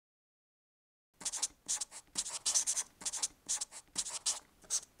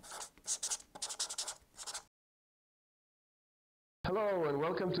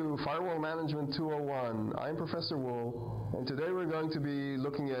to Firewall Management 201. I'm Professor Wool, and today we're going to be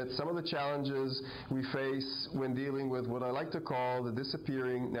looking at some of the challenges we face when dealing with what I like to call the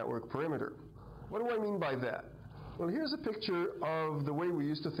disappearing network perimeter. What do I mean by that? Well, here's a picture of the way we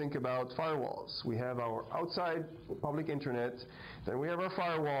used to think about firewalls. We have our outside public internet, then we have our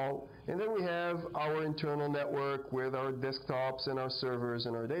firewall, and then we have our internal network with our desktops and our servers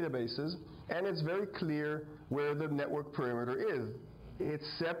and our databases, and it's very clear where the network perimeter is. It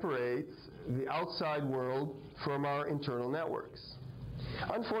separates the outside world from our internal networks.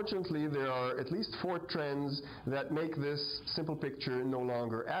 Unfortunately, there are at least 4 trends that make this simple picture no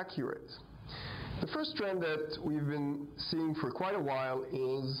longer accurate. The first trend that we've been seeing for quite a while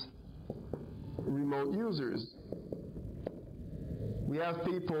is remote users. We have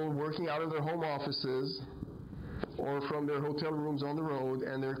people working out of their home offices or from their hotel rooms on the road,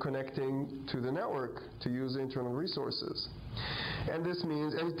 and they're connecting to the network to use internal resources. And this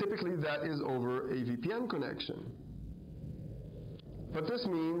means, and typically that is over a VPN connection. But this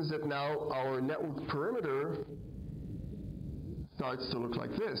means that now our network perimeter starts to look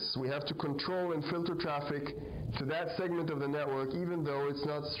like this. We have to control and filter traffic to that segment of the network, even though it's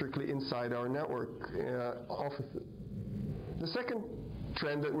not strictly inside our network offices. The second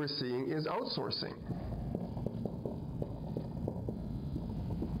trend that we're seeing is outsourcing.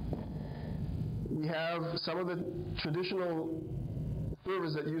 We have some of the traditional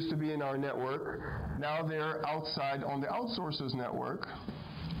servers that used to be in our network. Now they're outside on the outsourcer's network,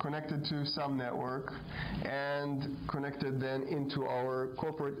 connected to some network, and connected then into our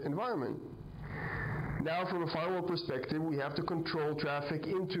corporate environment. Now, from a firewall perspective, we have to control traffic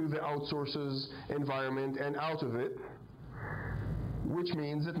into the outsourcer's environment and out of it, which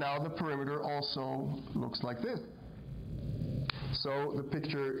means that now the perimeter also looks like this. So the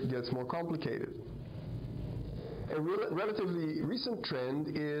picture gets more complicated. A relatively recent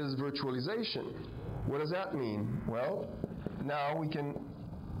trend is virtualization. What does that mean? Well, now we can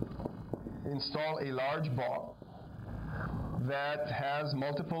install a large box that has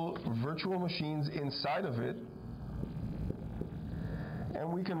multiple virtual machines inside of it,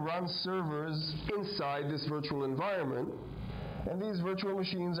 and we can run servers inside this virtual environment, and these virtual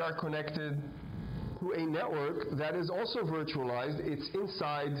machines are connected to a network that is also virtualized. It's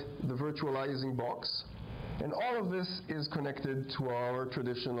inside the virtualizing box, and all of this is connected to our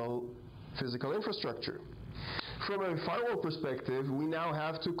traditional physical infrastructure. From a firewall perspective, we now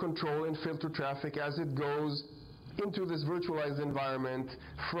have to control and filter traffic as it goes into this virtualized environment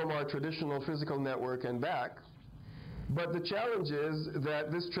from our traditional physical network and back. But the challenge is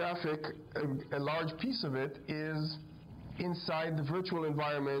that this traffic, a large piece of it, is inside the virtual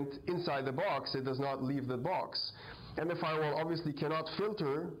environment, inside the box. It does not leave the box. And the firewall obviously cannot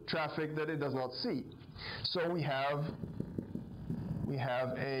filter traffic that it does not see. So we have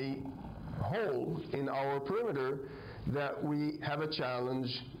a hole in our perimeter that we have a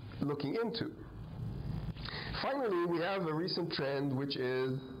challenge looking into. Finally, we have a recent trend, which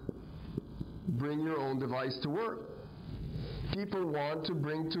is bring your own device to work. People want to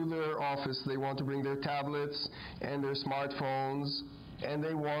bring to their office, they want to bring their tablets and their smartphones, and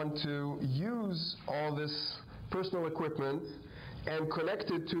they want to use all this personal equipment and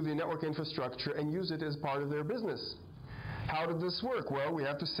connect it to the network infrastructure and use it as part of their business. How did this work? Well, we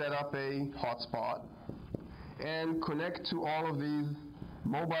have to set up a hotspot and connect to all of these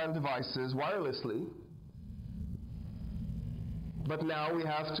mobile devices wirelessly. But now we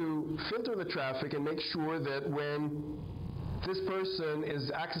have to filter the traffic and make sure that when this person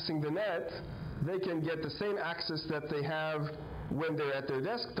is accessing the net, they can get the same access that they have when they're at their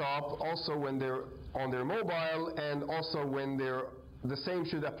desktop, also when they're on their mobile, and also when the same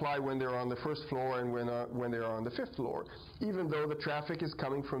should apply when they're on the first floor and when they're on the 5th floor. Even though the traffic is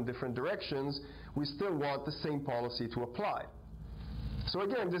coming from different directions, we still want the same policy to apply. So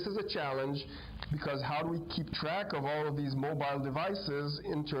again, this is a challenge, because how do we keep track of all of these mobile devices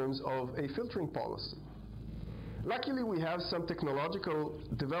in terms of a filtering policy? Luckily, we have some technological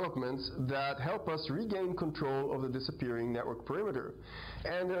developments that help us regain control of the disappearing network perimeter.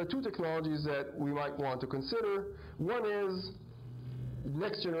 And there are 2 technologies that we might want to consider. One is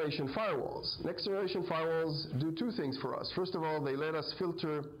next generation firewalls. Next generation firewalls do 2 things for us. First of all, they let us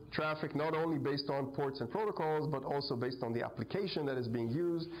filter traffic not only based on ports and protocols, but also based on the application that is being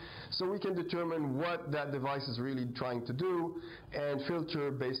used. So we can determine what that device is really trying to do and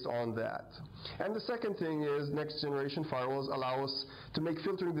filter based on that. And the second thing is next generation firewalls allow us to make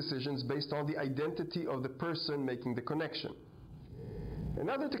filtering decisions based on the identity of the person making the connection.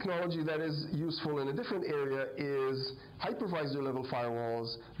 Another technology that is useful in a different area is hypervisor level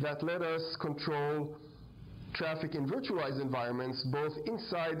firewalls that let us control traffic in virtualized environments, both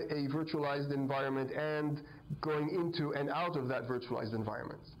inside a virtualized environment and going into and out of that virtualized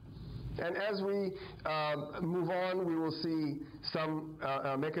environment. And as we move on, we will see some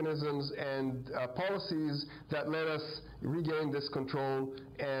mechanisms and policies that let us regain this control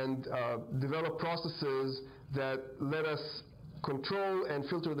and develop processes that let us control and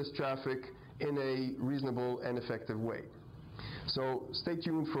filter this traffic in a reasonable and effective way. So stay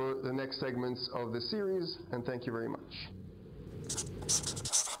tuned for the next segments of the series, and thank you very much.